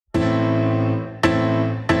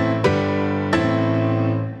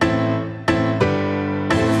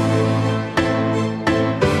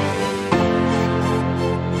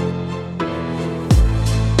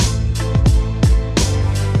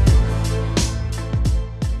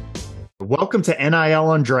Welcome to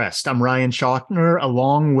NIL Undressed. I'm Ryan Schachtner,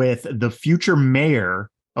 along with the future mayor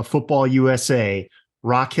of Football USA,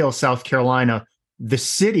 Rock Hill, South Carolina, the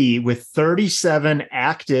city with 37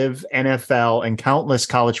 active NFL and countless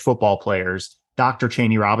college football players, Dr.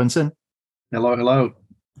 Cheney Robinson. Hello, hello.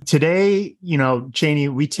 Today, Cheney,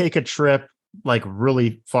 we take a trip like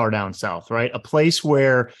really far down south, right? A place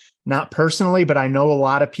where, not personally, but I know a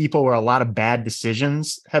lot of people where a lot of bad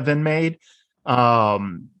decisions have been made.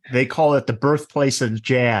 They call it the birthplace of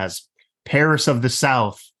jazz, Paris of the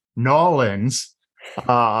South, Nolens,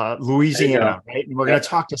 Louisiana, right? And we're going to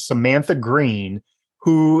talk to Samantha Green,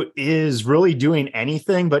 who is really doing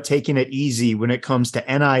anything but taking it easy when it comes to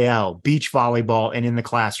NIL, beach volleyball, and in the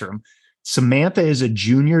classroom. Samantha is a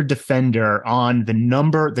junior defender on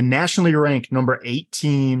the nationally ranked number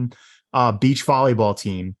 18 beach volleyball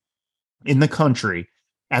team in the country.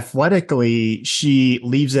 Athletically, she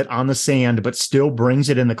leaves it on the sand, but still brings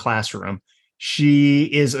it in the classroom. She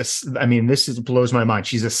is this blows my mind.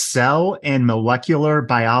 She's a cell and molecular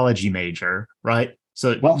biology major, right?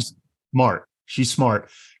 So smart. She's smart.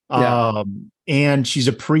 Yeah. And she's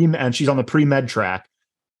she's on the pre-med track.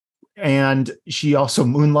 And she also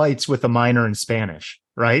moonlights with a minor in Spanish,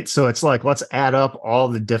 right? So it's like, let's add up all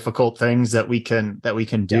the difficult things that we can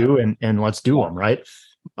do and let's do them, right?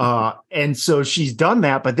 And so she's done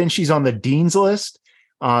that, but then she's on the dean's list.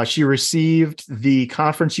 She received the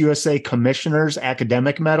Conference USA Commissioner's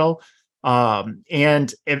Academic Medal.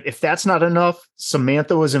 And if that's not enough,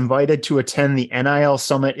 Samantha was invited to attend the NIL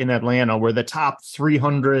Summit in Atlanta, where the top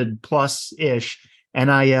 300 plus ish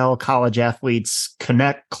NIL college athletes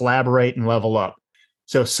connect, collaborate, and level up.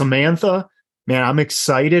 So Samantha, man, I'm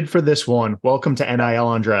excited for this one. Welcome to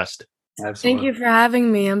NIL Undressed. Absolutely. Thank you for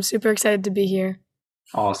having me. I'm super excited to be here.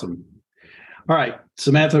 Awesome. All right,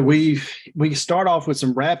 Samantha, we start off with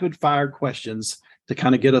some rapid fire questions to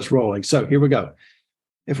kind of get us rolling. So here we go.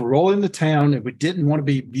 If we're rolling to town, if we didn't want to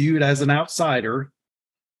be viewed as an outsider,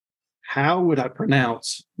 how would I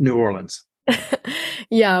pronounce New Orleans?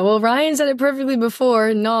 Yeah, well, Ryan said it perfectly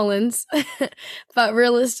before, Nolens, but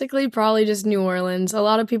realistically, probably just New Orleans. A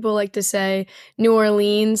lot of people like to say New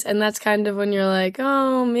Orleans, and that's kind of when you're like,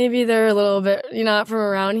 oh, maybe they're a little bit, you're not from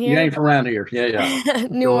around here. You ain't from around here. Yeah.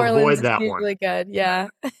 New Orleans is usually good. Yeah.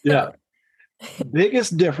 Yeah.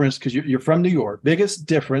 Biggest difference, because you're from New York, biggest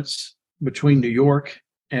difference between New York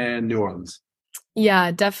and New Orleans?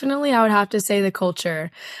 Yeah, definitely. I would have to say the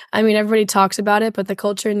culture. I mean, everybody talks about it, but the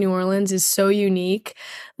culture in New Orleans is so unique.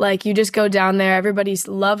 Like, you just go down there, everybody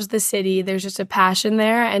loves the city. There's just a passion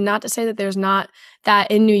there. And not to say that there's not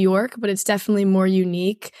that in New York, but it's definitely more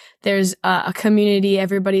unique. There's a community.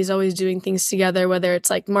 Everybody's always doing things together, whether it's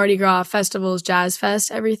like Mardi Gras, festivals, Jazz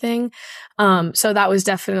Fest, everything. So that was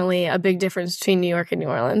definitely a big difference between New York and New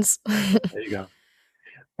Orleans. There you go.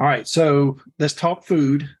 All right. So let's talk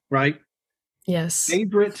food, right? Yes.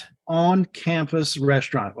 Favorite on-campus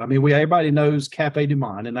restaurant? I mean, everybody knows Café du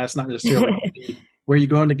Mond, and that's not necessarily where you're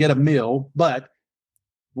going to get a meal, but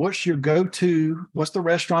what's your go-to? What's the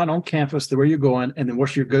restaurant on campus where you're going, and then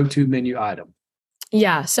what's your go-to menu item?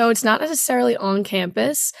 Yeah, so it's not necessarily on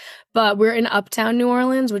campus, but we're in Uptown New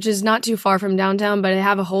Orleans, which is not too far from downtown, but I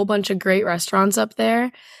have a whole bunch of great restaurants up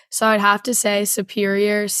there. So I'd have to say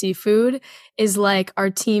Superior Seafood is like our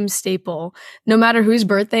team staple. No matter whose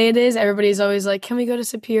birthday it is, everybody's always like, can we go to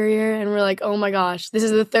Superior? And we're like, oh my gosh, this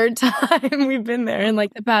is the third time we've been there in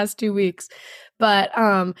like the past 2 weeks. But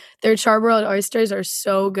their charbroiled oysters are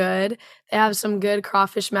so good. They have some good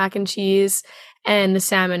crawfish mac and cheese, and the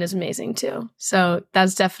salmon is amazing too. So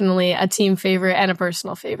that's definitely a team favorite and a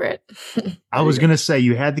personal favorite. I was going to say,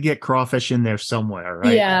 you had to get crawfish in there somewhere,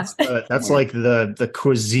 right? Yeah. That's like the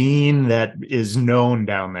cuisine that is known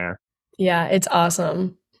down there. Yeah, it's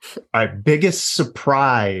awesome. All right, biggest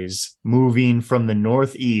surprise moving from the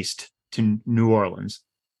Northeast to New Orleans?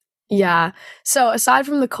 Yeah. So aside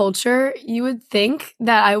from the culture, you would think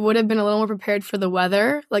that I would have been a little more prepared for the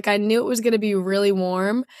weather. Like, I knew it was going to be really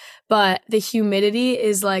warm, but the humidity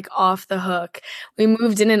is like off the hook. We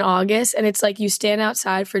moved in August, and it's like you stand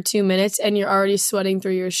outside for 2 minutes and you're already sweating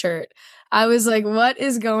through your shirt. I was like, what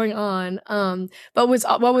is going on? But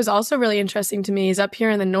what was also really interesting to me is up here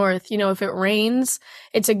in the north, if it rains,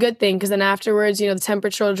 it's a good thing, because then afterwards, the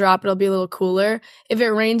temperature will drop. It'll be a little cooler. If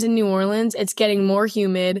it rains in New Orleans, it's getting more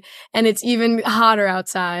humid and it's even hotter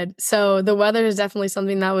outside. So the weather is definitely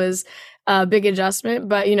something that was a big adjustment.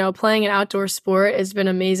 But, playing an outdoor sport, it's been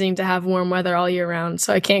amazing to have warm weather all year round.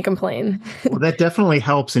 So I can't complain. Well, that definitely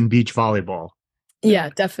helps in beach volleyball.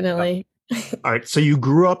 Yeah, definitely. All right. So you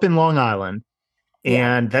grew up in Long Island,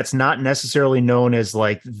 and that's not necessarily known as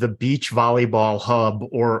like the beach volleyball hub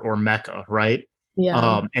or Mecca, right?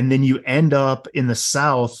 Yeah. And then you end up in the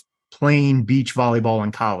South playing beach volleyball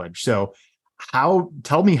in college. So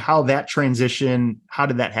tell me how that transition, how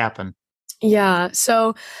did that happen? Yeah.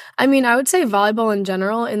 So, I mean, I would say volleyball in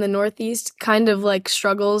general in the Northeast kind of like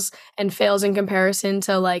struggles and fails in comparison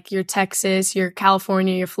to like your Texas, your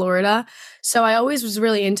California, your Florida. So, I always was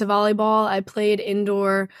really into volleyball. I played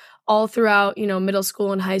indoor all throughout, middle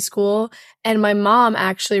school and high school. And my mom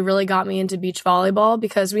actually really got me into beach volleyball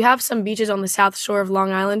because we have some beaches on the South Shore of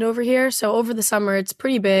Long Island over here. So, over the summer, it's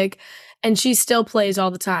pretty big. And she still plays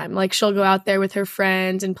all the time. Like she'll go out there with her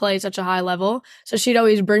friends and play at such a high level. So she'd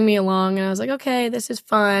always bring me along and I was like, okay, this is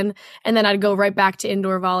fun. And then I'd go right back to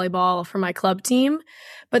indoor volleyball for my club team.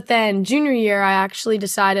 But then junior year, I actually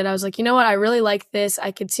decided, I was like, you know what? I really like this.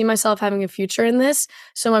 I could see myself having a future in this.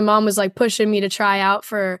 So my mom was like pushing me to try out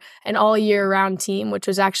for an all year round team, which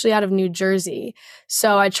was actually out of New Jersey.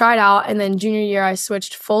 So I tried out and then junior year, I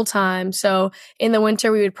switched full time. So in the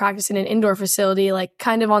winter, we would practice in an indoor facility, like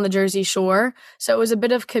kind of on the Jersey Shore. So it was a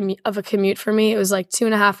bit of a commute for me. It was like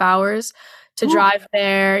 2.5 hours to drive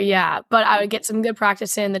there. Yeah. But I would get some good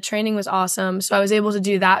practice in. The training was awesome. So I was able to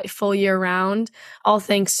do that full year round, all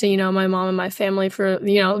thanks to, my mom and my family for,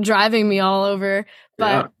 driving me all over.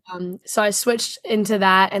 But so I switched into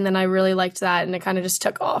that and then I really liked that and it kind of just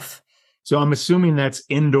took off. So I'm assuming that's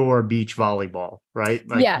indoor beach volleyball, right?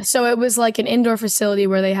 Yeah. So it was like an indoor facility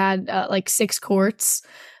where they had like 6 courts.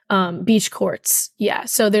 Beach courts. Yeah.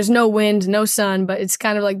 So there's no wind, no sun, but it's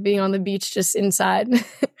kind of like being on the beach just inside.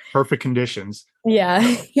 Perfect conditions.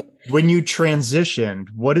 Yeah. When you transitioned,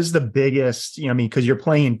 what is the biggest, because you're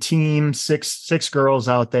playing team six girls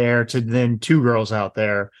out there to then 2 girls out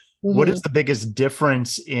there. Mm-hmm. What is the biggest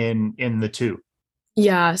difference in the two?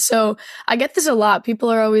 Yeah. So I get this a lot. People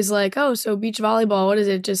are always like, oh, so beach volleyball, what is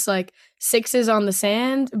it? Just like 6s on the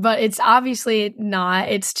sand? But it's obviously not.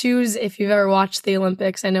 It's 2s if you've ever watched the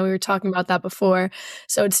Olympics. I know we were talking about that before.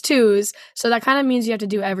 So it's 2s. So that kind of means you have to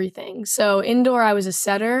do everything. So indoor, I was a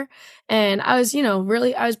setter. And I was,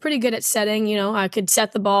 I was pretty good at setting, I could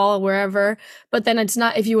set the ball wherever, but then it's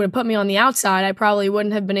not, if you would have put me on the outside, I probably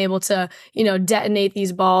wouldn't have been able to, detonate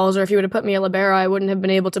these balls. Or if you would have put me at libero, I wouldn't have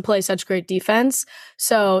been able to play such great defense.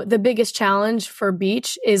 So the biggest challenge for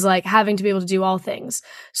beach is like having to be able to do all things.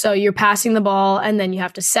 So you're passing the ball and then you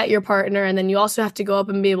have to set your partner. And then you also have to go up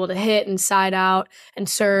and be able to hit and side out and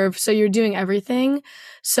serve. So you're doing everything.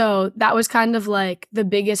 So that was kind of like the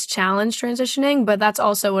biggest challenge transitioning, but that's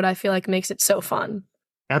also what I feel like makes it so fun.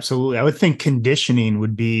 Absolutely. I would think conditioning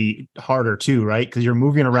would be harder too, right? Because you're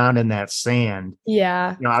moving around in that sand.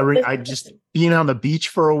 Yeah. I just being on the beach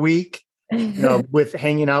for a week, with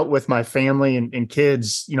hanging out with my family and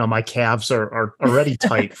kids, my calves are already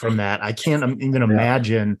tight from that. I can't even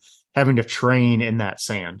imagine having to train in that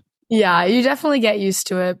sand. Yeah, you definitely get used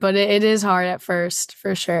to it, but it is hard at first,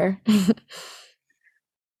 for sure.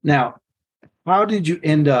 Now, how did you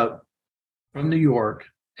end up from New York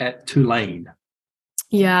at Tulane?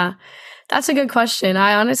 Yeah, that's a good question.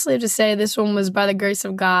 I honestly have to say this one was by the grace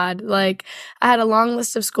of God. Like, I had a long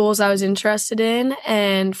list of schools I was interested in.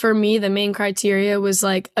 And for me, the main criteria was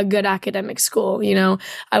like a good academic school.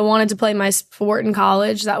 I wanted to play my sport in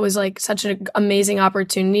college. That was like such an amazing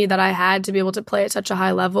opportunity that I had to be able to play at such a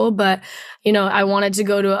high level. But, I wanted to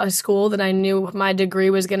go to a school that I knew my degree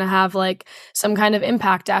was going to have like some kind of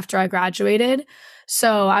impact after I graduated.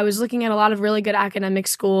 So I was looking at a lot of really good academic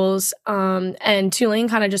schools, and Tulane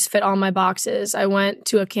kind of just fit all my boxes. I went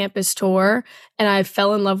to a campus tour and I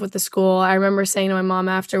fell in love with the school. I remember saying to my mom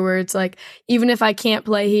afterwards, like, even if I can't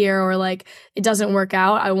play here or like it doesn't work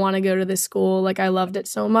out, I want to go to this school. Like, I loved it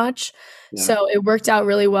so much. Yeah. So it worked out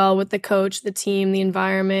really well with the coach, the team, the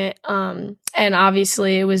environment. And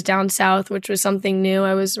obviously it was down south, which was something new.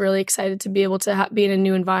 I was really excited to be able to be in a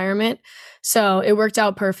new environment. So it worked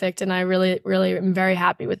out perfect. And I really, really am very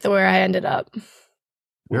happy with where I ended up.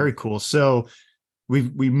 Very cool. So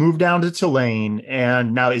we moved down to Tulane.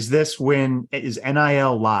 And now is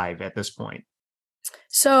NIL live at this point?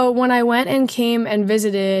 So when I went and came and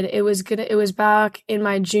visited, it was back in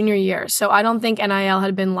my junior year. So I don't think NIL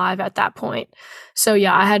had been live at that point. So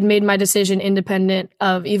yeah, I had made my decision independent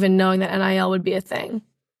of even knowing that NIL would be a thing.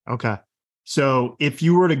 Okay. So if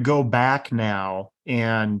you were to go back now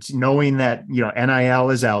and knowing that, NIL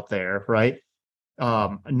is out there, right?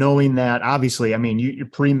 Knowing that obviously, you're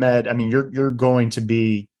pre-med, you're going to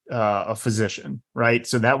be a physician, right?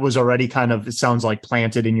 So that was already kind of, it sounds like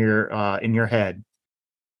planted in your head.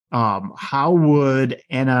 How would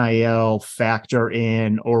NIL factor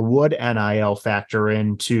in, or would NIL factor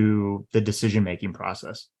into the decision-making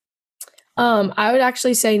process? I would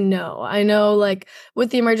actually say no. I know, like, with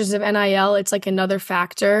the emergence of NIL, it's like another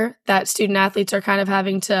factor that student athletes are kind of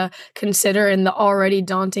having to consider in the already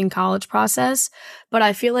daunting college process. But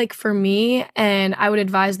I feel like for me, and I would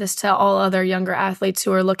advise this to all other younger athletes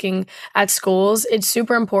who are looking at schools, it's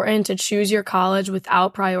super important to choose your college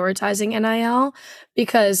without prioritizing NIL,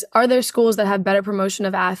 because are there schools that have better promotion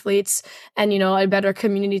of athletes and, a better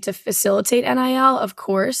community to facilitate NIL? Of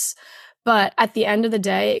course. But at the end of the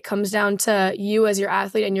day, it comes down to you as your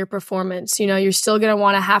athlete and your performance. You're still going to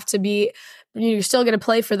want to have to be, you're still going to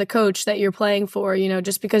play for the coach that you're playing for.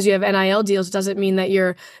 Just because you have NIL deals doesn't mean that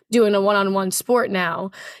you're doing a one-on-one sport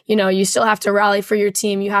now. You still have to rally for your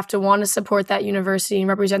team. You have to want to support that university and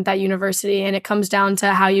represent that university. And it comes down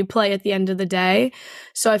to how you play at the end of the day.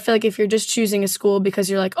 So I feel like if you're just choosing a school because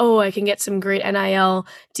you're like, oh, I can get some great NIL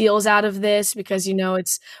deals out of this because,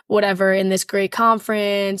 it's whatever in this great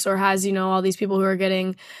conference or has, all these people who are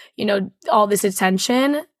getting, all this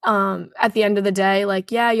attention. At the end of the day,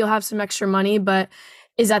 like, yeah, you'll have some extra money, but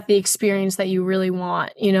is that the experience that you really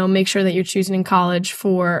want? Make sure that you're choosing in college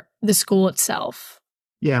for the school itself.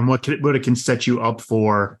 Yeah. And what it can set you up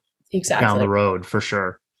for exactly down the road for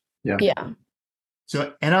sure. Yeah.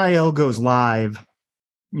 So NIL goes live,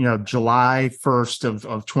 July 1st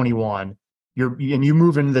of 21. You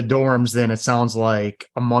move into the dorms, then it sounds like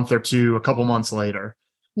a month or two, a couple months later.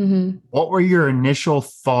 Mm-hmm. What were your initial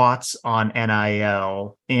thoughts on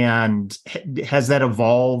NIL, and has that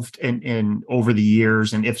evolved in over the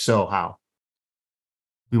years? And if so, how?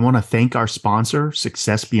 We want to thank our sponsor,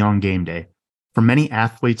 Success Beyond Game Day. For many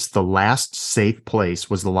athletes, the last safe place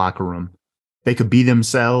was the locker room. They could be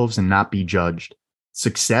themselves and not be judged.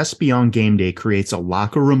 Success Beyond Game Day creates a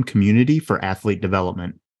locker room community for athlete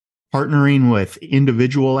development. Partnering with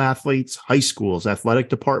individual athletes, high schools, athletic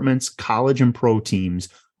departments, college and pro teams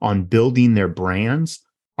on building their brands,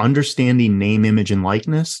 understanding name, image, and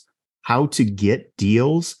likeness, how to get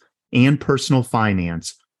deals, and personal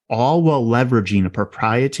finance, all while leveraging a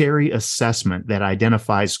proprietary assessment that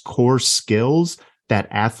identifies core skills that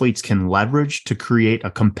athletes can leverage to create a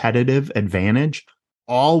competitive advantage,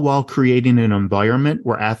 all while creating an environment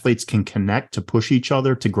where athletes can connect to push each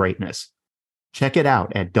other to greatness. Check it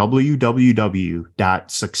out at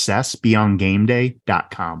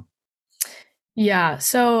www.successbeyondgameday.com. Yeah.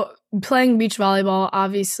 So playing beach volleyball,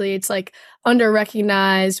 obviously it's like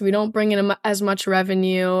under-recognized. We don't bring in as much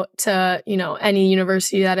revenue to, any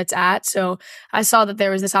university that it's at. So I saw that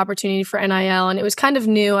there was this opportunity for NIL and it was kind of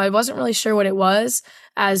new. I wasn't really sure what it was,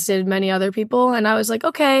 as did many other people. And I was like,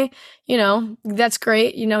 okay, that's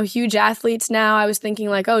great. Huge athletes now. I was thinking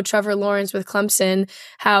like, oh, Trevor Lawrence with Clemson,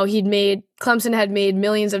 how Clemson had made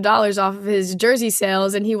millions of dollars off of his jersey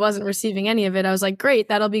sales and he wasn't receiving any of it. I was like, great.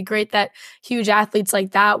 That'll be great that huge athletes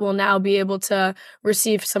like that will now be able to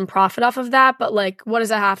receive some profit off of that. But like, what does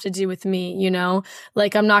that have to do with me?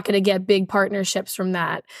 Like, I'm not going to get big partnerships from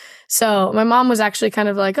that. So my mom was actually kind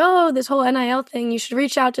of like, oh, this whole NIL thing, you should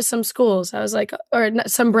reach out to some schools. I was like, or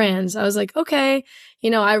some brands. I was like, okay.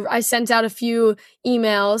 I sent out a few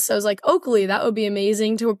emails. So I was like, Oakley, that would be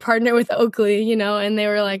amazing to partner with Oakley, and they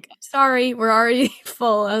were like, sorry, we're already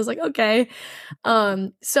full. I was like, okay.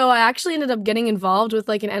 So I actually ended up getting involved with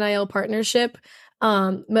like an NIL partnership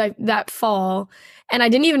like that fall. And I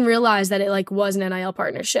didn't even realize that it like was an NIL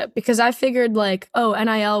partnership because I figured like, oh,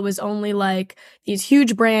 NIL was only like these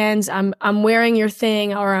huge brands. I'm wearing your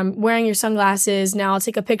thing or I'm wearing your sunglasses. Now I'll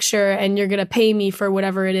take a picture and you're going to pay me for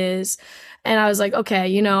whatever it is. And I was like,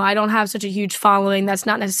 okay, I don't have such a huge following. That's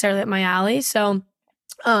not necessarily up my alley. So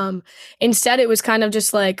instead it was kind of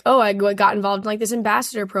just like, oh, I got involved in like this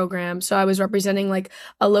ambassador program. So I was representing like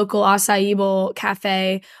a local acai bowl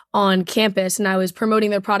cafe on campus and I was promoting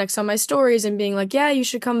their products on my stories and being like, yeah, you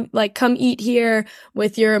should come eat here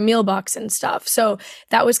with your meal bucks and stuff. So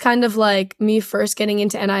that was kind of like me first getting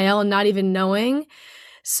into NIL and not even knowing.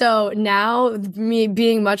 So now me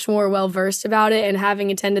being much more well-versed about it and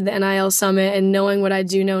having attended the NIL summit and knowing what I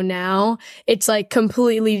do know now, it's like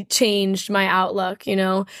completely changed my outlook.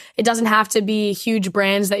 It doesn't have to be huge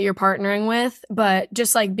brands that you're partnering with, but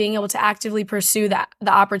just like being able to actively pursue the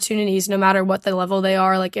opportunities, no matter what the level they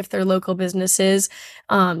are, like if they're local businesses,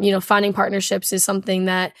 finding partnerships is something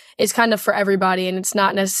that is kind of for everybody. And it's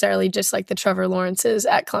not necessarily just like the Trevor Lawrences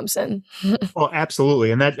at Clemson. Well,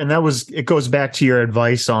 absolutely. And it goes back to your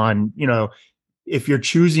advice on, if you're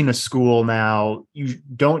choosing a school now, you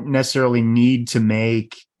don't necessarily need to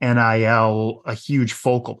make NIL a huge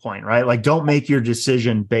focal point, right? Like, don't make your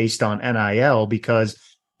decision based on NIL because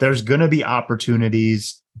there's going to be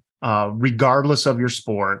opportunities, regardless of your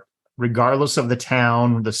sport, regardless of the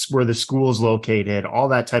town, where the school is located, all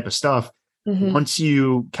that type of stuff. Mhm. once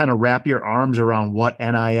you kind of wrap your arms around what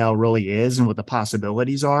NIL really is and what the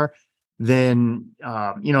possibilities are, then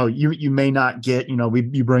you may not get,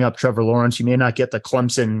 you bring up Trevor Lawrence, you may not get the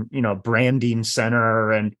Clemson, branding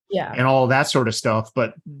center Yeah. and all that sort of stuff,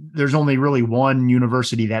 but there's only really one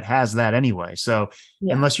university that has that anyway. So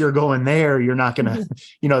Yeah. unless you're going there, you're not going to,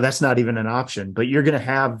 Mhm. that's not even an option, but you're going to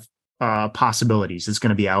have possibilities. It's going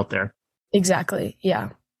to be out there. Exactly. Yeah.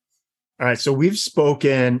 All right. So we've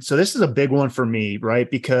spoken. So this is a big one for me, right?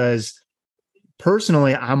 Because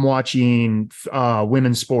personally, I'm watching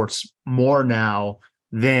women's sports more now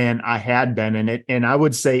than I had been in it. And I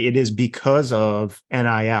would say it is because of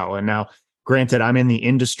NIL. And now, granted, I'm in the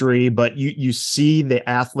industry, but you see the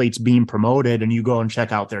athletes being promoted and you go and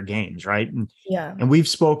check out their games, right? Yeah. And we've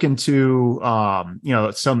spoken to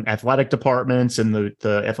some athletic departments and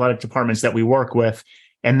the athletic departments that we work with,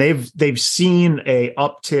 and they've seen a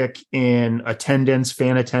uptick in attendance,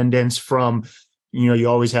 fan attendance from, you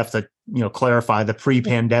always have to clarify the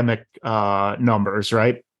pre-pandemic numbers,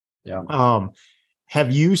 right? Yeah.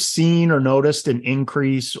 Have you seen or noticed an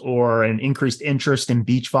increase or an increased interest in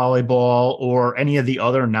beach volleyball or any of the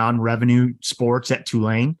other non-revenue sports at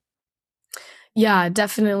Tulane? Yeah,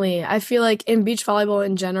 definitely. I feel like in beach volleyball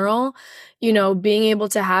in general, being able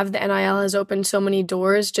to have the NIL has opened so many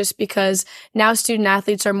doors just because now student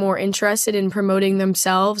athletes are more interested in promoting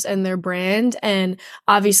themselves and their brand. And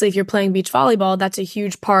obviously, if you're playing beach volleyball, that's a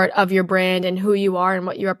huge part of your brand and who you are and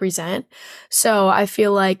what you represent. So I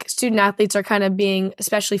feel like student athletes are kind of being,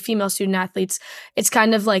 especially female student athletes, it's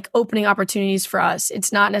kind of like opening opportunities for us.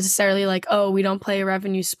 It's not necessarily like, oh, we don't play a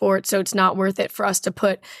revenue sport, so it's not worth it for us to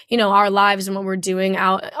put, our lives and what we're doing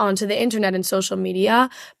out onto the internet and social media.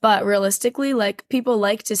 But realistically, like people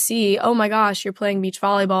like to see, oh my gosh, you're playing beach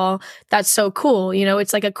volleyball. That's so cool.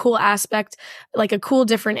 It's like a cool aspect, like a cool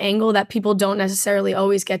different angle that people don't necessarily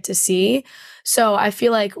always get to see. So I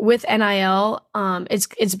feel like with NIL,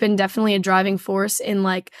 it's been definitely a driving force in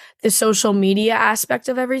like the social media aspect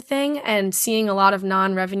of everything and seeing a lot of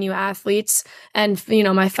non-revenue athletes and,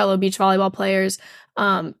 my fellow beach volleyball players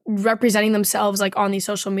representing themselves like on these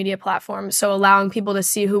social media platforms. So allowing people to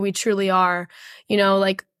see who we truly are,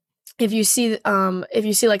 like if you see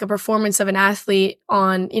like a performance of an athlete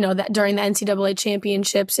on, that during the NCAA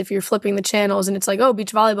championships, if you're flipping the channels and it's like, oh,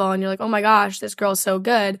 beach volleyball, and you're like, oh my gosh, this girl's so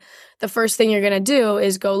good. The first thing you're going to do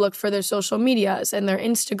is go look for their social medias and their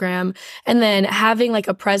Instagram. And then having like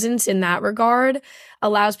a presence in that regard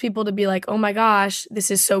allows people to be like, oh my gosh, this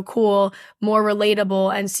is so cool, more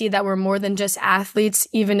relatable, and see that we're more than just athletes,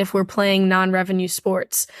 even if we're playing non-revenue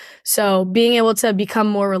sports. So being able to become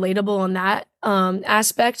more relatable in that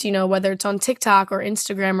aspect, whether it's on TikTok or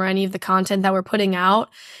Instagram or any of the content that we're putting out,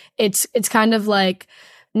 it's kind of like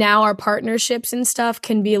now our partnerships and stuff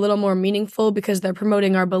can be a little more meaningful because they're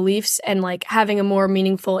promoting our beliefs and like having a more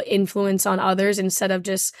meaningful influence on others instead of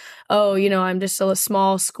just, oh, I'm just a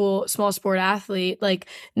small sport athlete. Like,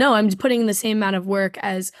 no, I'm putting in the same amount of work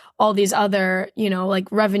as all these other, like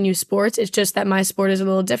revenue sports. It's just that my sport is a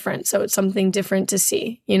little different. So it's something different to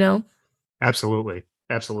see, Absolutely.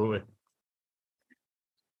 Absolutely.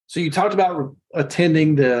 So you talked about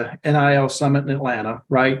attending the NIL summit in Atlanta,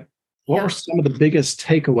 right? What were some of the biggest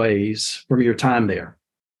takeaways from your time there?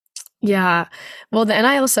 Yeah. Well, the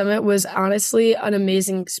NIL Summit was honestly an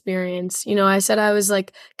amazing experience. I said I was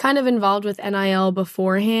like kind of involved with NIL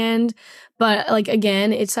beforehand, but like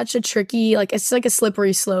again, it's such a tricky, like it's like a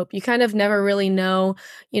slippery slope. You kind of never really know,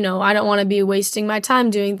 I don't want to be wasting my time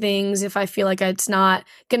doing things if I feel like it's not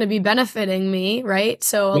going to be benefiting me, right?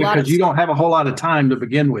 So because you don't have a whole lot of time to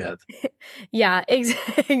begin with. Yeah,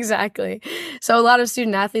 exactly. So a lot of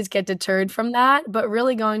student athletes get deterred from that, but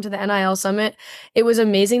really going to the NIL Summit, it was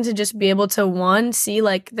amazing to just be able to see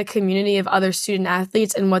like the community of other student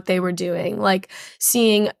athletes and what they were doing, like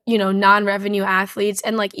seeing, non-revenue athletes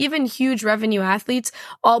and like even huge revenue athletes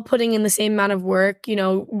all putting in the same amount of work,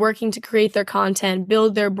 working to create their content,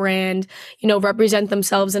 build their brand, represent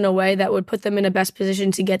themselves in a way that would put them in a best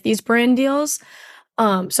position to get these brand deals.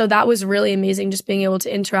 So that was really amazing, just being able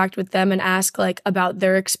to interact with them and ask like about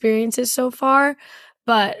their experiences so far.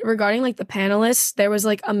 But regarding like the panelists, there was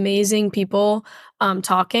like amazing people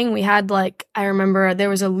talking. We had like, I remember there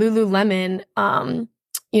was a Lululemon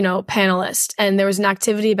panelist, and there was an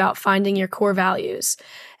activity about finding your core values.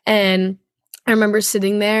 And I remember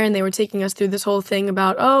sitting there and they were taking us through this whole thing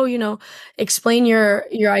about, explain your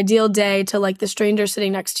ideal day to like the stranger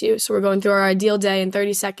sitting next to you. So we're going through our ideal day in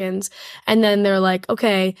 30 seconds. And then they're like,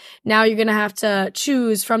 okay, now you're going to have to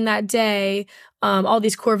choose from that day, all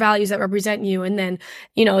these core values that represent you. And then,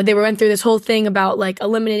 you know, they went through this whole thing about like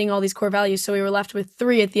eliminating all these core values. So we were left with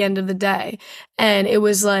 3 at the end of the day. And it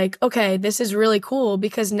was like, okay, this is really cool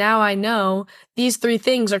because now I know these 3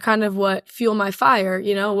 things are kind of what fuel my fire,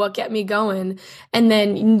 you know, what get me going. And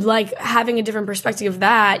then like having a different perspective of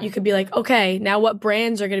that, you could be like, okay, now what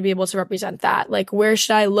brands are going to be able to represent that? Like, where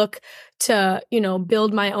should I look to, you know,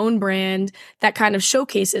 build my own brand that kind of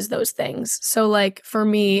showcases those things? So like for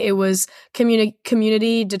me, it was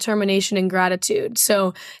community, determination, and gratitude.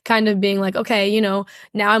 So kind of being like, okay, you know,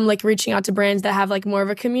 now I'm like reaching out to brands that have like more of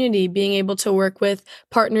a community, being able to work with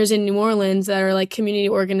partners in New Orleans that are like community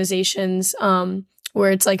organizations,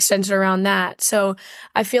 where it's like centered around that. So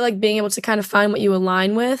I feel like being able to kind of find what you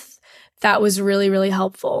align with, that was really, really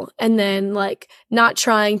helpful. And then like not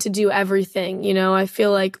trying to do everything, you know, I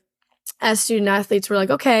feel like as student athletes, we're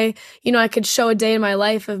like, okay, you know, I could show a day in my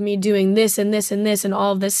life of me doing this and this and this and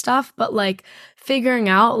all of this stuff, but like figuring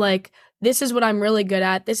out like, this is what I'm really good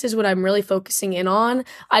at. This is what I'm really focusing in on.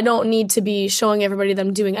 I don't need to be showing everybody that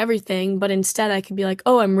I'm doing everything, but instead I could be like,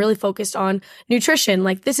 oh, I'm really focused on nutrition.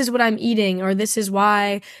 Like this is what I'm eating, or this is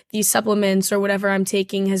why these supplements or whatever I'm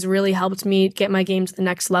taking has really helped me get my game to the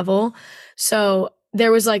next level. So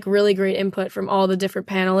there was like really great input from all the different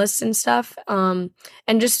panelists and stuff. And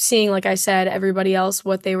just seeing, like I said, everybody else,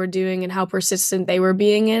 what they were doing and how persistent they were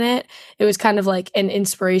being in it. It was kind of like an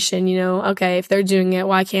inspiration, you know, okay, if they're doing it,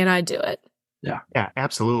 why can't I do it? Yeah. Yeah,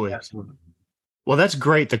 absolutely. Absolutely. Well, that's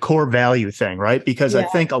great. The core value thing, right? Because I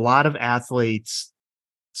think a lot of athletes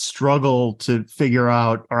struggle to figure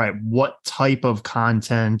out, all right, what type of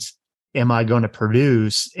content am I going to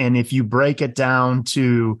produce? And if you break it down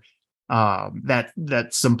to that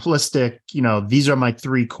simplistic, you know, these are my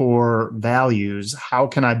 3 core values. How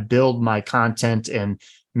can I build my content and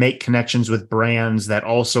make connections with brands that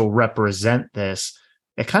also represent this?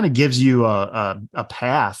 It kind of gives you a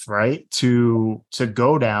path, right, to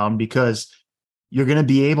go down, because you're going to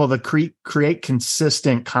be able to create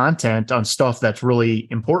consistent content on stuff that's really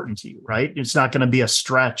important to you, right? It's not going to be a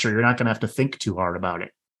stretch, or you're not going to have to think too hard about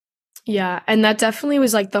it. Yeah, and that definitely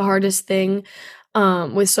was like the hardest thing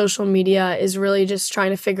with social media, is really just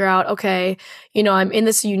trying to figure out, okay, you know, I'm in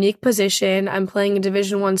this unique position. I'm playing a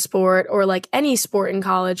Division I sport, or like any sport in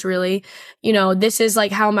college, really. You know, this is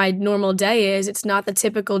like how my normal day is. It's not the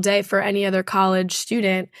typical day for any other college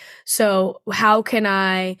student. So how can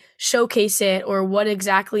I showcase it, or what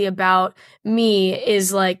exactly about me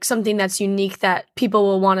is like something that's unique that people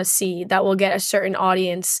will want to see, that will get a certain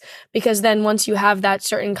audience? Because then once you have that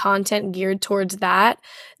certain content geared towards that,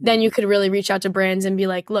 then you could really reach out to brands and be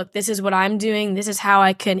like, look, this is what I'm doing. This is how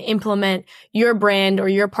I can implement your brand or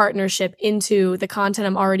your partnership into the content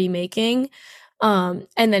I'm already making. And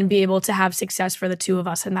then be able to have success for the 2 of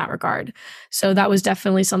us in that regard. So that was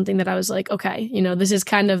definitely something that I was like, okay, you know, this is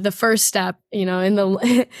kind of the first step, you know, in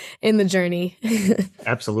the in the journey.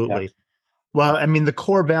 Absolutely. Yeah. Well, I mean, the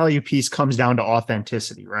core value piece comes down to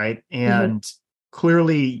authenticity, right? And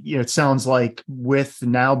clearly, you know, it sounds like with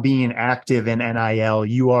now being active in NIL,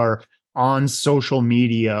 you are on social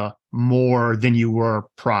media more than you were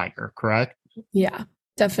prior, correct? Yeah,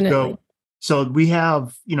 definitely. So we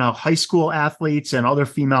have, you know, high school athletes and other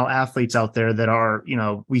female athletes out there that are, you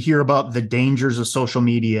know, we hear about the dangers of social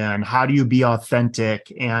media and how do you be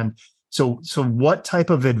authentic. And so what type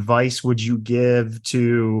of advice would you give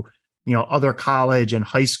to, you know, other college and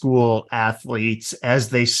high school athletes as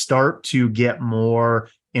they start to get more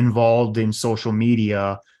involved in social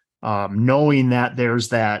media, knowing that there's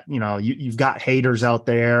that, you know, you've got haters out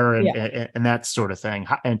there and that sort of thing,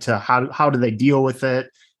 and to how do they deal with it?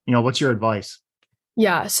 You know, what's your advice?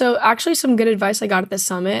 Yeah. So actually some good advice I got at the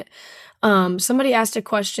summit. Somebody asked a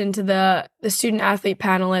question to the student athlete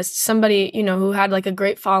panelists, somebody, you know, who had like a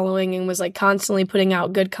great following and was like constantly putting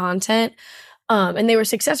out good content. And they were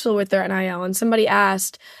successful with their NIL. And somebody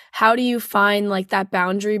asked, how do you find like that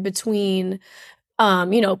boundary between,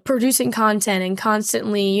 you know, producing content and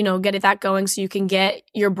constantly, you know, get that going so you can get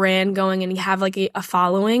your brand going and have like a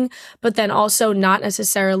following, but then also not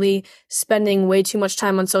necessarily spending way too much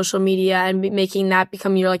time on social media and making that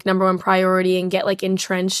become your like number 1 priority and get like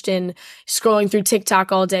entrenched in scrolling through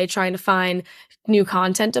TikTok all day trying to find new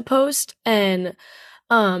content to post. And,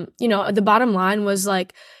 you know, the bottom line was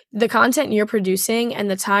like, the content you're producing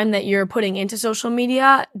and the time that you're putting into social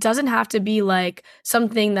media doesn't have to be like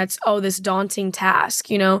something that's, oh, this daunting task.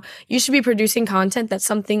 You should be producing content that's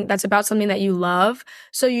about something that you love.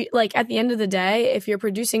 So you like at the end of the day, if you're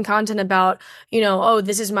producing content about, oh,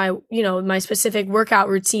 this is my, my specific workout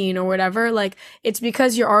routine or whatever, like it's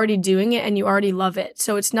because you're already doing it and you already love it.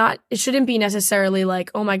 So it shouldn't be necessarily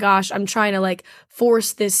like, oh my gosh, I'm trying to like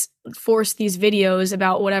force these videos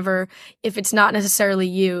about whatever if it's not necessarily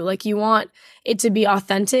you. Like you want it to be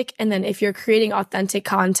authentic, and then if you're creating authentic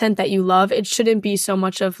content that you love, it shouldn't be so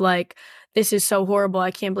much of like, this is so horrible, I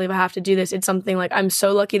can't believe I have to do this. It's something like, I'm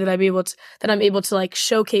so lucky that I'm able to like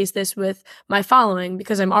showcase this with my following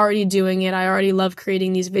because I'm already doing it. I already love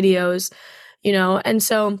creating these videos, and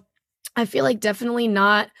so I feel like definitely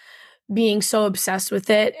not being so obsessed with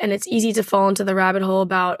it. And it's easy to fall into the rabbit hole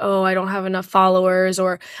about, oh, I don't have enough followers,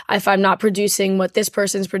 or if I'm not producing what this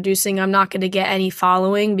person's producing, I'm not going to get any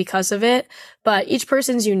following because of it. But each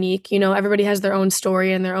person's unique. Everybody has their own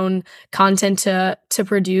story and their own content to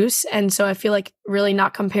produce. And so I feel like really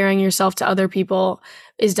not comparing yourself to other people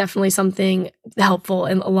is definitely something helpful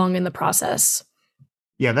along in the process.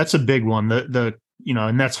 Yeah, that's a big one.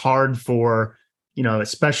 And that's hard for,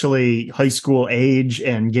 especially high school age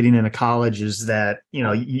and getting into college, is that,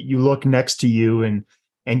 you look next to you and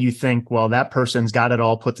you think, well, that person's got it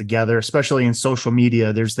all put together. Especially in social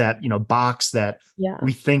media, there's that, box that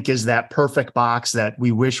we think is that perfect box that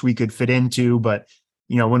we wish we could fit into. But,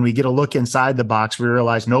 when we get a look inside the box, we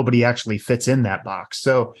realize nobody actually fits in that box.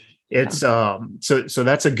 So it's, so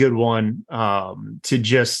that's a good one, to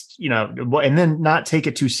just, and then not take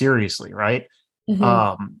it too seriously. Right.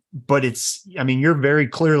 Mm-hmm. But you're very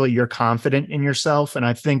clearly, you're confident in yourself. And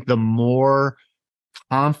I think the more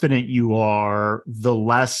confident you are, the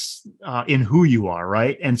less in who you are.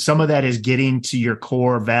 Right. And some of that is getting to your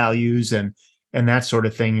core values and that sort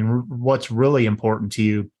of thing. And what's really important to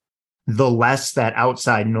you, the less that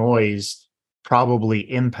outside noise probably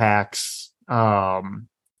impacts,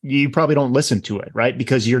 you probably don't listen to it. Right.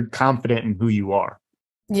 Because you're confident in who you are.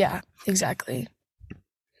 Yeah, exactly.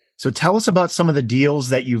 So tell us about some of the deals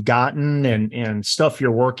that you've gotten and stuff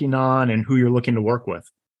you're working on and who you're looking to work with.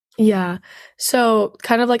 Yeah. So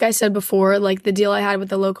kind of like I said before, like the deal I had with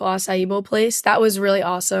the local acai bowl place, that was really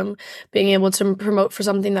awesome. Being able to promote for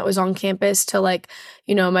something that was on campus to like,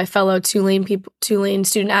 my fellow Tulane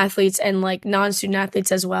student athletes and like non-student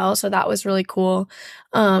athletes as well. So that was really cool.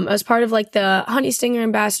 I was part of like the Honey Stinger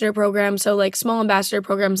Ambassador program. So like small ambassador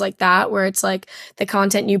programs like that, where it's like the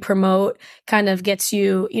content you promote kind of gets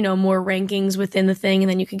you, more rankings within the thing, and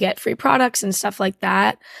then you could get free products and stuff like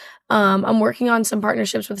that. I'm working on some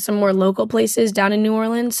partnerships with some more local places down in New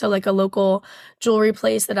Orleans. So like a local jewelry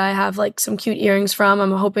place that I have like some cute earrings from.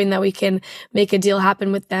 I'm hoping that we can make a deal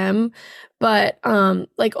happen with them. But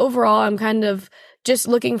like overall, I'm kind of just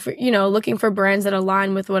looking for brands that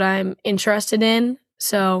align with what I'm interested in.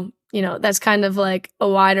 So, that's kind of like a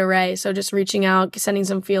wide array. So just reaching out, sending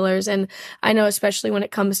some feelers. And I know especially when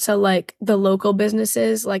it comes to like the local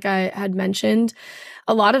businesses, like I had mentioned,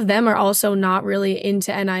 a lot of them are also not really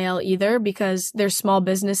into NIL either because they're small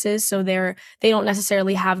businesses. So they don't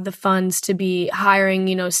necessarily have the funds to be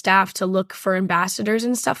hiring, staff to look for ambassadors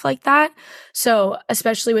and stuff like that. So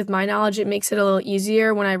especially with my knowledge, it makes it a little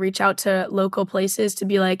easier when I reach out to local places to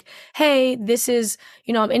be like, hey, this is,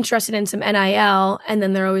 I'm interested in some NIL. And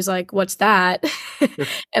then they're always like, what's that?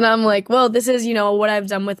 And I'm like, well, this is, what I've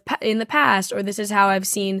done in the past, or this is how I've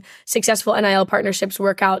seen successful NIL partnerships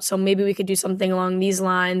work out. So maybe we could do something along these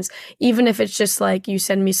lines, even if it's just like you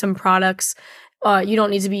send me some products. You don't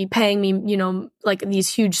need to be paying me, like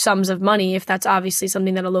these huge sums of money if that's obviously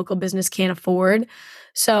something that a local business can't afford.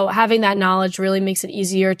 So having that knowledge really makes it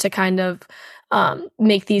easier to kind of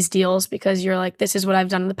make these deals, because you're like, this is what I've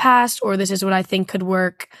done in the past, or this is what I think could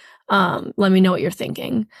work. Let me know what you're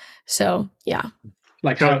thinking. So yeah.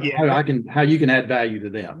 Like how you can add value to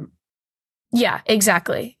them. Yeah,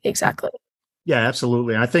 exactly. Yeah,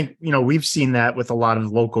 absolutely. And I think, we've seen that with a lot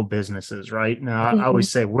of local businesses, right? Now, I always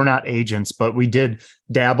say we're not agents, but we did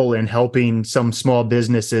dabble in helping some small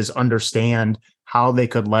businesses understand how they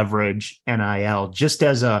could leverage NIL, just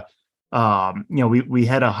as we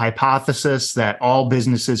had a hypothesis that all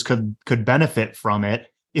businesses could benefit from it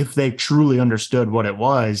if they truly understood what it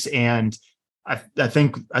was. And I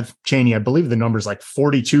think, Cheney, I believe the number is like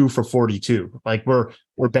 42 for 42. Like we're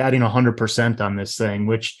batting 100% on this thing,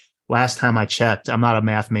 which last time I checked, I'm not a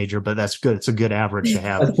math major, but that's good. It's a good average to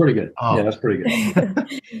have. That's pretty good. Yeah, that's pretty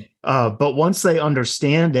good. But once they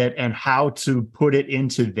understand it and how to put it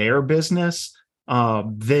into their business,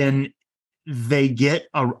 then they get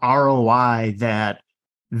a ROI that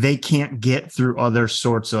they can't get through other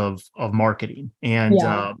sorts of marketing. And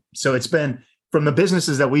so it's been, from the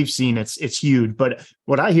businesses that we've seen, it's huge. But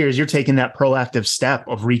what I hear is you're taking that proactive step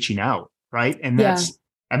of reaching out, right? And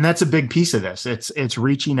that's a big piece of this. It's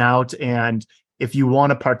reaching out, and if you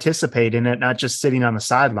want to participate in it, not just sitting on the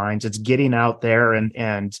sidelines, it's getting out there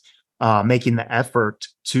and making the effort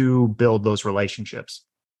to build those relationships.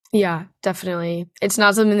 Yeah, definitely. It's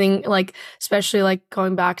not something like, especially like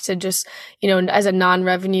going back to just, as a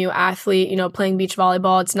non-revenue athlete, playing beach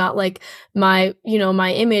volleyball, it's not like my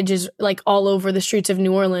image is like all over the streets of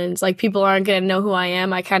New Orleans. Like, people aren't going to know who I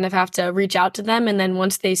am. I kind of have to reach out to them. And then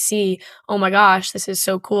once they see, oh my gosh, this is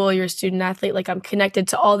so cool, you're a student athlete. Like, I'm connected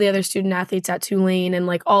to all the other student athletes at Tulane and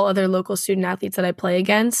like all other local student athletes that I play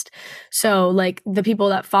against. So like the people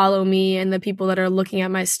that follow me and the people that are looking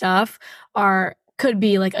at my stuff could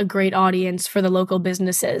be like a great audience for the local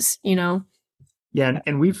businesses, Yeah.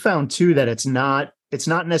 And we've found too that it's not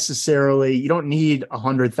necessarily, you don't need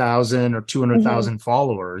 100,000 or 200,000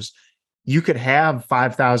 followers. You could have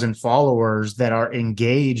 5,000 followers that are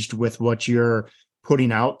engaged with what you're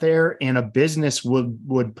putting out there. And a business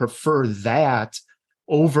would prefer that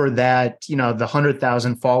over that, the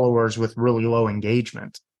 100,000 followers with really low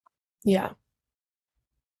engagement. Yeah.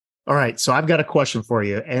 All right. So I've got a question for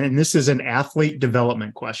you. And this is an athlete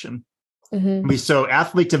development question. So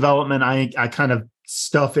athlete development, I kind of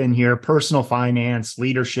stuff in here: personal finance,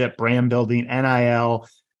 leadership, brand building, NIL,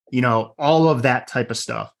 all of that type of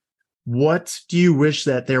stuff. What do you wish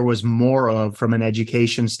that there was more of from an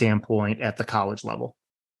education standpoint at the college level?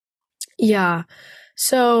 Yeah.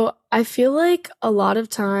 So I feel like a lot of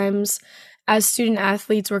times as student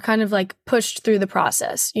athletes, we're kind of like pushed through the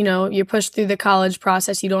process. You're pushed through the college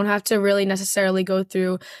process. You don't have to really necessarily go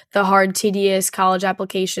through the hard, tedious college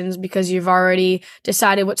applications because you've already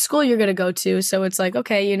decided what school you're going to go to. So it's like,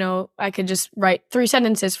 okay, I could just write 3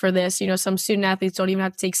 sentences for this. Some student athletes don't even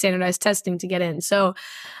have to take standardized testing to get in. So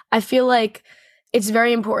I feel like it's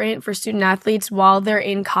very important for student athletes while they're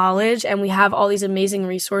in college, and we have all these amazing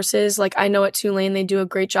resources. Like, I know at Tulane, they do a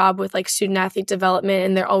great job with like student athlete development,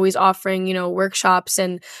 and they're always offering, workshops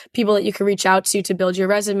and people that you can reach out to build your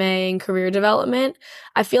resume and career development.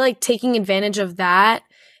 I feel like taking advantage of that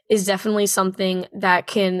is definitely something that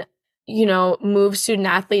can, move student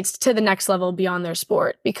athletes to the next level beyond their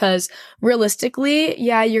sport. Because realistically,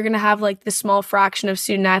 you're going to have like the small fraction of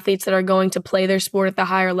student athletes that are going to play their sport at the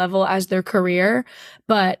higher level as their career.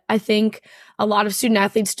 But I think a lot of student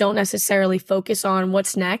athletes don't necessarily focus on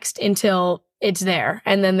what's next until it's there.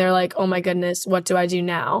 And then they're like, oh my goodness, what do I do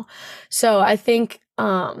now? So I think,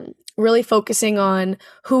 really focusing on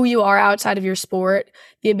who you are outside of your sport,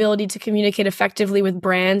 the ability to communicate effectively with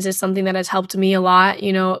brands is something that has helped me a lot,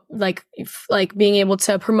 like being able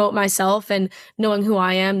to promote myself and knowing who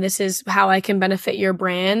I am, this is how I can benefit your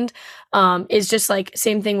brand, is just like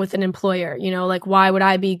same thing with an employer, like, why would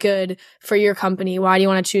I be good for your company? Why do you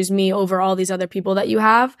want to choose me over all these other people that you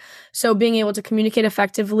have? So being able to communicate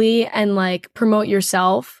effectively and like promote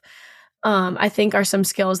yourself, I think are some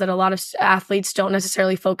skills that a lot of athletes don't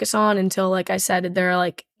necessarily focus on until, like I said, they're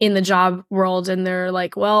like in the job world and they're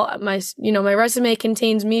like, well, my resume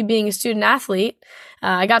contains me being a student athlete.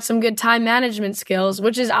 I got some good time management skills,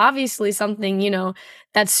 which is obviously something,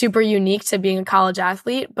 that's super unique to being a college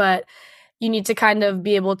athlete, but you need to kind of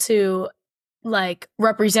be able to like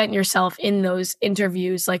represent yourself in those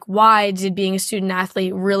interviews. Like, why did being a student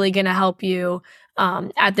athlete really going to help you,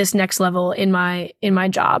 at this next level in my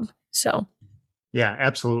job? So, yeah,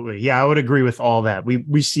 absolutely. Yeah, I would agree with all that.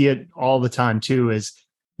 We see it all the time too, is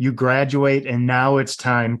you graduate and now it's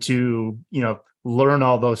time to, learn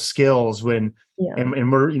all those skills and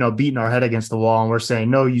we're, beating our head against the wall and we're saying,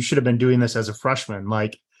 no, you should have been doing this as a freshman.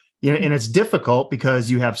 Like, and it's difficult because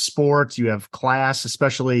you have sports, you have class,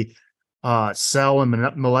 especially cell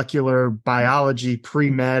and molecular biology,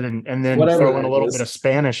 pre-med, and then throw in a little bit of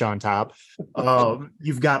Spanish on top.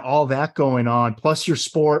 You've got all that going on, plus your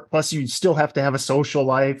sport, plus you still have to have a social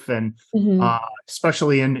life, and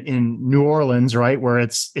especially in New Orleans, right, where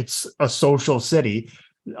it's a social city.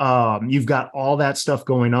 You've got all that stuff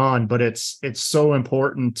going on, but it's so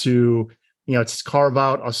important to to carve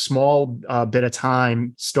out a small bit of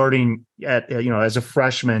time starting at as a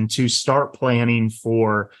freshman to start planning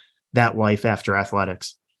for that life after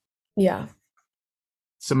athletics. Yeah.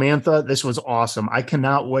 Samantha, this was awesome. I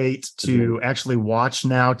cannot wait to actually watch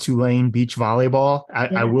now Tulane beach volleyball.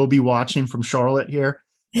 I will be watching from Charlotte here.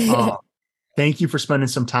 Thank you for spending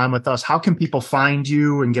some time with us. How can people find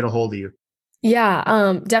you and get a hold of you?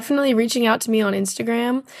 Yeah, definitely reaching out to me on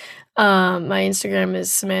Instagram. My Instagram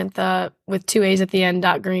is Samantha with 2 A's at the end,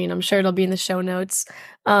 .green. I'm sure it'll be in the show notes.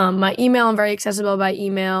 My email, I'm very accessible by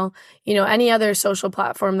email. Any other social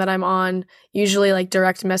platform that I'm on, usually like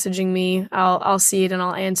direct messaging me, I'll see it and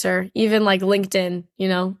I'll answer. Even like LinkedIn.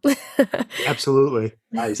 Absolutely.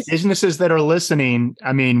 Nice. Businesses that are listening,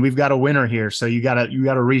 I mean, we've got a winner here, so you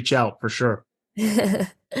gotta reach out for sure.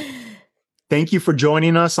 Thank you for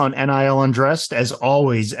joining us on NIL Undressed. As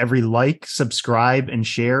always, every like, subscribe, and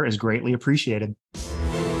share is greatly appreciated.